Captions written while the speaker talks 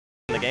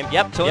in the game.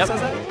 Yep, Chillin yep. says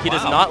that? He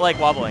does not like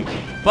wobbling.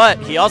 But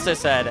he also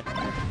said,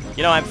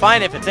 you know, I'm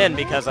fine if it's in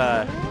because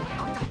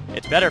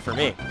it's better for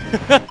me.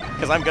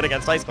 Because I'm good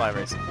against ice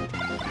climbers.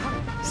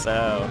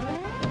 So,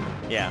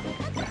 yeah.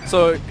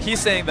 So he's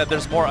saying that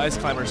there's more ice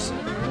climbers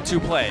to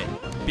play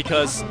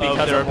because of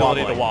their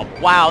ability to wobble.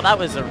 Wow, that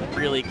was a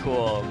really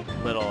cool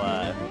little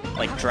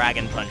like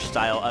Dragon Punch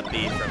style up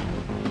B from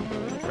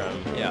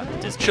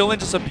Chillin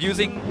just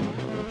abusing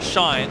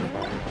Shine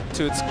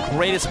to its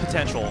greatest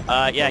potential.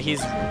 Yeah,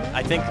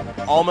 I think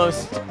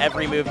almost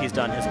every move he's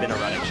done has been a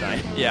running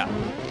Shine. Yeah.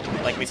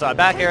 Like we saw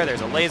back air,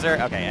 there's a laser.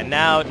 Okay, and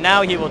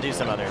now he will do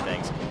some other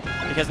things.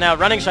 Because now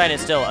running Shine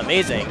is still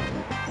amazing,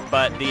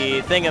 but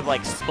the thing of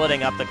like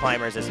splitting up the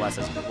climbers is less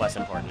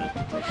important.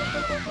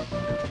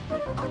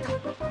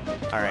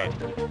 All right.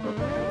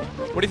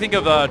 What do you think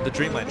of the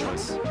Dreamland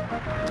choice?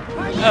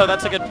 Oh,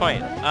 that's a good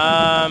point.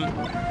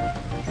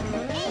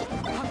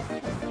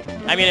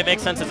 I mean, it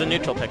makes sense as a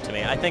neutral pick to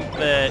me. I think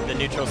the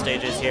neutral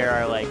stages here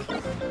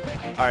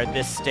are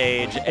this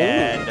stage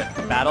and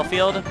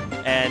Battlefield,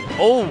 and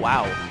oh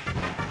wow,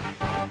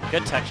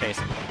 good tech chase.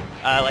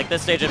 Like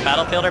this stage and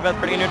Battlefield are both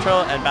pretty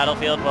neutral, and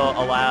Battlefield will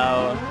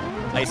allow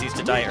Ices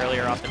to die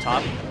earlier off the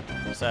top.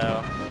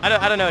 So I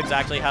don't know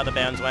exactly how the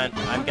bans went.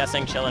 I'm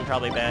guessing Chillin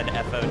probably banned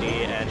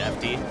FOD and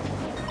FD.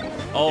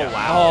 Oh yeah.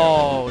 Wow.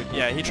 Oh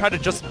yeah, he tried to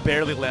just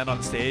barely land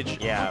on stage.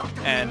 Yeah.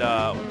 And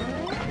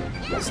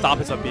stop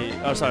his up B,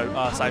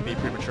 side B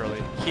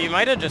prematurely. He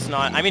might have just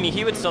not, I mean,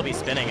 he would still be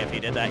spinning if he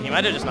did that. He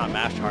might have just not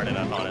mashed hard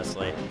enough,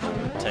 honestly,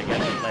 to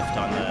get a lift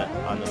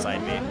on the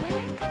side B.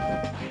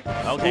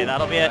 Okay,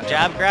 that'll be it.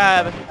 Jab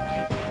grab.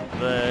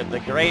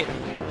 The great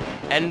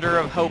ender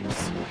of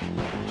hopes.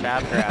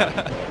 Jab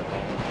grab.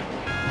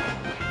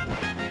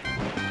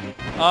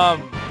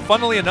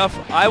 Funnily enough,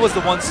 I was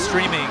the one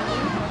streaming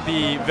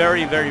the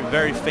very, very,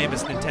 very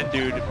famous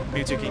Nintendude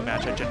Mewtwo King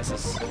match at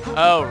Genesis.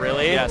 Oh,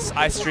 really? Yes,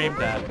 I streamed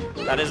that.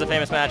 That is a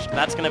famous match.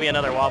 That's going to be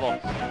another wobble.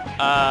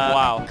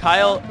 Wow.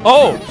 Kyle.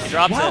 Oh! He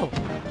drops it.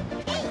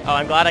 Oh,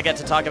 I'm glad I get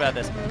to talk about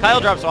this. Kyle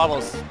drops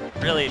wobbles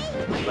really,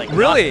 like,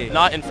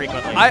 not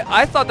infrequently.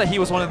 I thought that he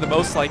was one of the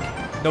most, like,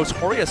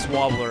 notorious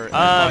wobbler.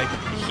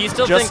 He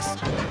still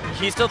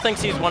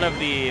thinks he's one of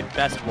the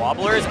best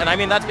wobblers, and I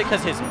mean, that's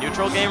because his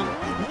neutral game.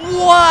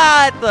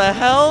 What the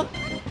hell?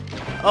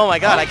 Oh my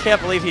god, I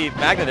can't believe he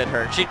magneted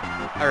her.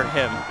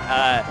 Him.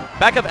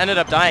 Backup ended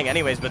up dying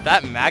anyways, but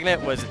that magnet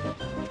was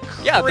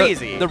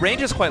crazy. The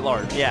range is quite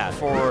large. Yeah.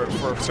 For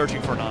searching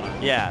for Nana.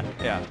 Yeah.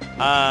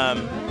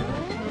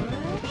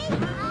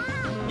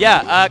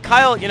 Yeah.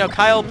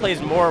 Kyle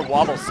plays more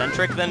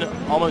wobble-centric than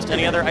almost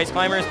any other ice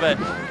climbers, but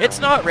it's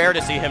not rare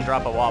to see him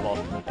drop a wobble.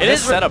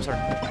 His setups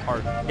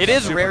are It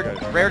is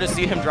rare to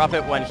see him drop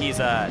it when he's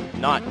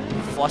not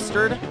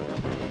flustered,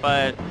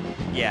 but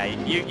yeah,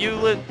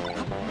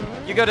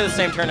 you go to the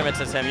same tournaments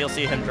as him, you'll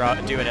see him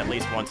do it at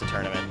least once a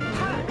tournament.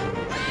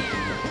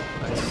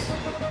 Nice.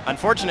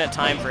 Unfortunate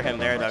time for him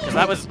there though, because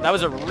that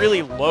was a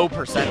really low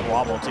percent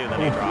wobble too that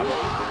he dropped.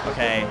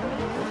 Okay.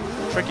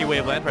 Tricky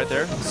waveland right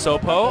there.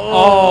 Sopo.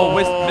 Oh,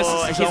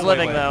 misses his he's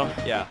living waveland.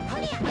 though. Yeah.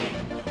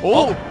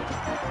 Oh.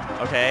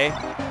 Okay.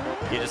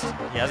 He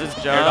has his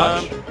jump. Air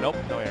dodge. Nope,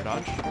 no air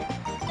dodge.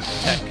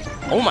 Tech.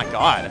 Oh my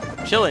god.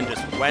 Chillin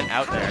just went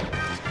out there.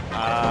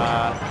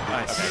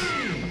 Nice. Okay.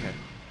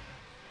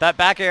 That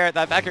back air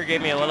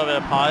gave me a little bit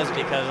of pause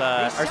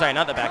because, or sorry,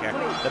 not the back air.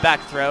 The back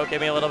throw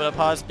gave me a little bit of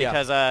pause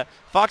because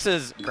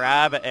Fox's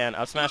grab and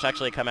up smash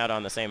actually come out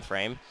on the same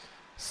frame.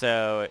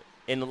 So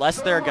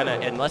unless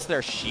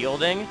they're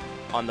shielding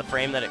on the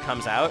frame that it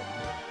comes out,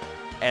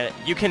 and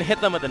you can hit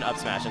them with an up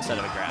smash instead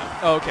of a grab.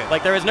 Oh, okay.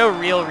 Like there was no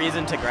real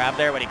reason to grab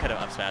there when he could have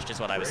up smashed, is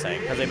what I was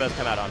saying, because they both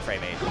come out on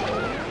frame 8.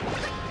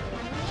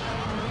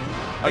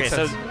 Okay,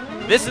 so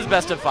this is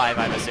best of 5,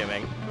 I'm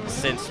assuming,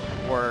 since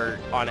we're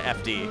on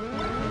FD.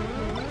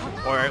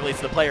 Or at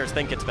least the players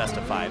think it's best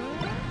of 5.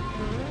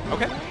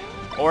 Okay.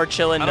 Or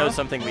Chillin knows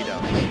something we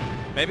don't.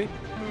 Maybe.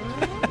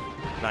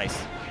 Nice.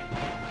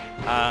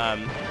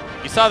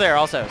 You saw there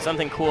also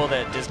something cool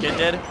that dizzkid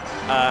did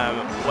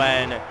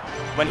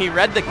when he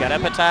read the get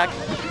up attack.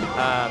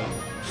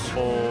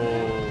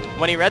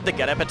 When he read the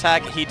get up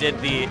attack, he did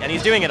and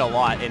he's doing it a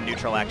lot in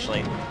neutral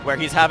actually, where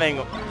he's having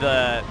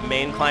the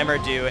main climber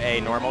do a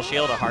normal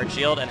shield, a hard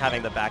shield, and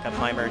having the backup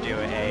climber do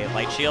a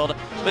light shield,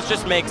 which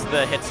just makes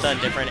the hit stun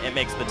different. It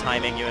makes the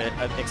timing you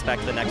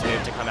expect the next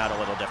move to come out a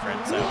little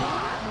different. So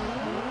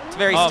it's a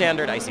very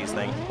standard Ices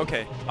thing.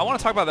 Okay, I want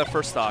to talk about that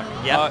first stock.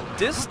 Yeah.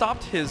 Diz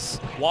stopped his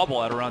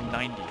wobble at around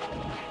 90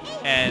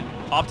 and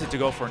opted to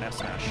go for an F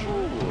smash.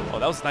 Oh,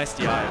 that was nice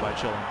DI by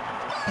Chillin.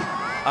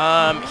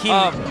 He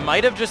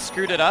might have just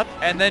screwed it up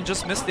and then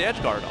just missed the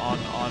edge guard on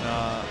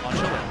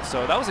Chillin.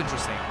 So that was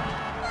interesting.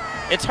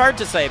 It's hard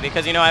to say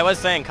because, you know, I was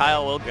saying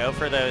Kyle will go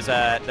for those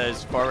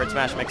forward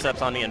smash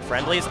mix-ups on me in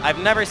friendlies. I've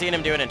never seen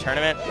him do it in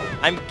tournament.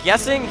 I'm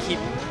guessing he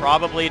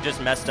probably just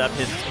messed up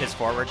his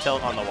forward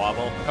tilt on the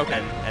wobble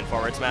and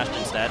forward smashed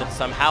instead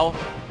somehow.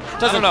 I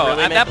don't know.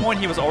 Really at that point,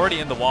 he was already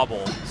in the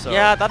wobble. So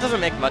yeah, that doesn't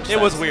make much sense.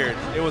 It was weird.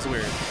 It was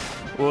weird.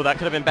 Ooh, that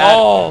could have been bad.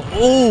 Oh.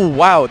 Ooh,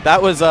 wow.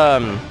 That was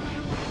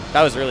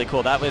really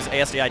cool. That was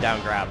ASDI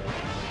down grab,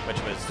 which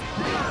was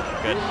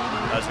good.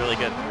 That was really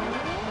good.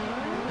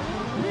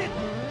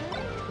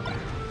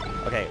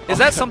 Okay. Is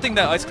that something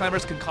that ice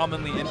climbers can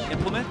commonly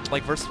implement,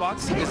 like versus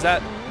Fox? Is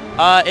that?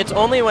 It's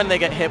only when they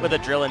get hit with a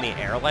drill in the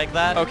air like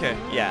that. Okay.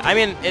 Yeah, I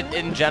mean,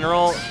 in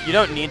general, you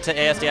don't need to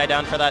ASDI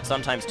down for that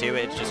sometimes too.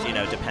 It's just, you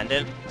know,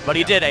 dependent. But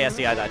he did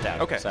ASDI that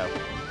down. Okay. So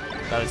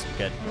that was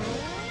good.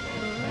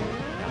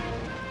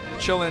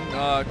 Chillin,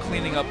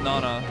 cleaning up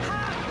Nana.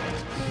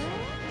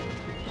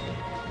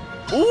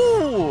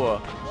 Ooh!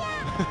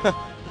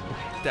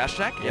 Dash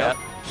attack? Yep.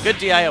 Good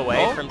DI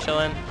away from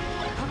Chillin.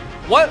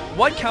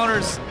 What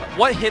counters,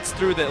 what hits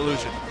through the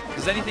illusion?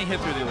 Does anything hit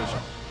through the illusion?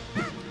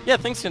 Yeah,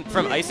 things can,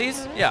 from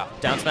Ices? Yeah.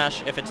 Down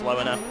smash if it's low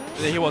enough.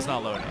 He was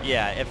not low enough.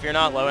 Yeah, if you're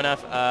not low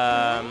enough,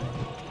 I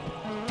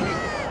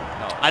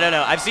don't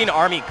know. I've seen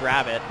Army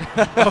grab it.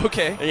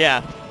 Okay.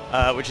 Yeah,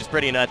 which is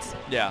pretty nuts.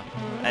 Yeah.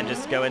 And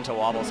just go into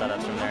wobble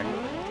setups from there.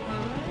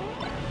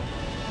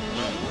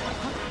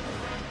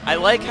 I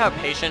like how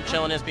patient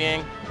Chillin is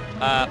being.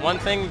 One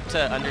thing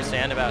to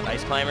understand about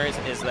ice climbers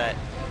is that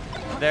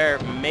their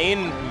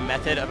main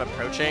method of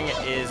approaching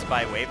is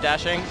by wave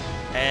dashing,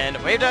 and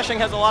wave dashing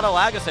has a lot of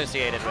lag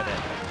associated with it.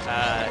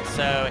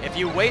 So if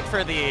you wait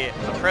for the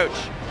approach,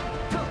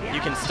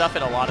 you can stuff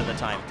it a lot of the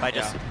time by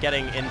just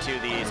getting into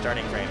the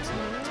starting frames.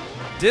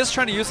 Diz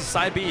trying to use the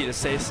side B to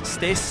stay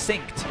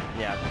synced.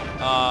 Yeah.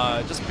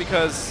 Just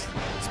because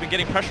it's been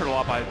getting pressured a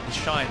lot by the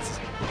shines.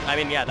 I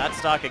mean, yeah, that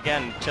stock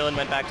again. Chillin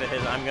went back to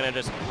his. I'm gonna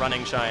just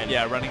running shine.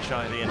 Yeah, running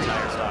shine the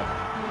entire stock.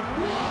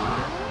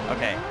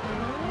 Okay.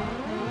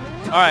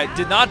 All right,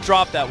 did not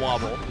drop that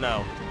wobble.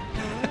 No.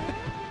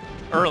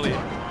 Early.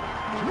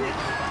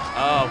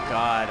 Oh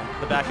God,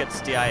 the back hits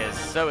DI is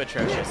so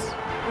atrocious.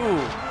 Ooh.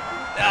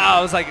 Ah,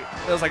 it was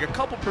like a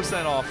couple %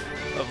 off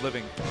of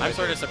living. I'm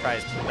sort of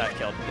surprised that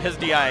killed. His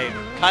DI,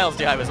 Kyle's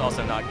DI was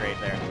also not great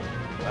there,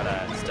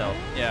 but still.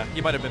 Yeah,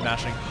 he might have been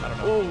mashing. I don't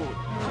know.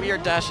 Ooh,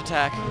 weird dash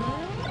attack.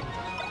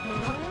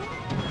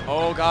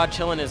 Oh God,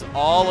 Chillin is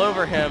all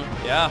over him.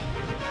 Yeah.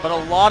 But a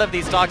lot of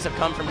these stocks have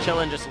come from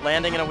Chillin just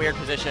landing in a weird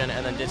position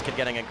and then dizzkid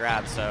getting a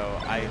grab, so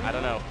I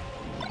don't know.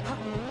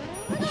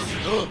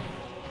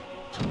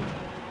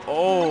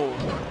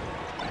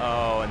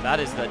 Oh, and that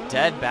is the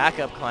dead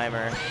backup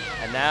climber.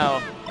 And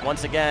now,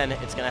 once again,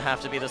 it's going to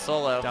have to be the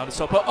solo. Down to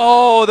Sopo.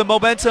 Oh, the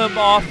momentum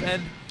off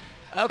and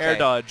air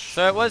dodge.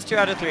 So it was 2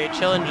 out of 3.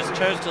 Chillin just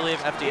chose to leave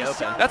FD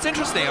open. That's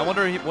interesting. I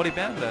wonder what he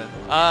banned then.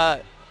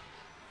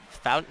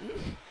 Fountain?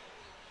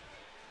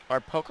 Or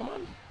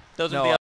Pokemon? Those would be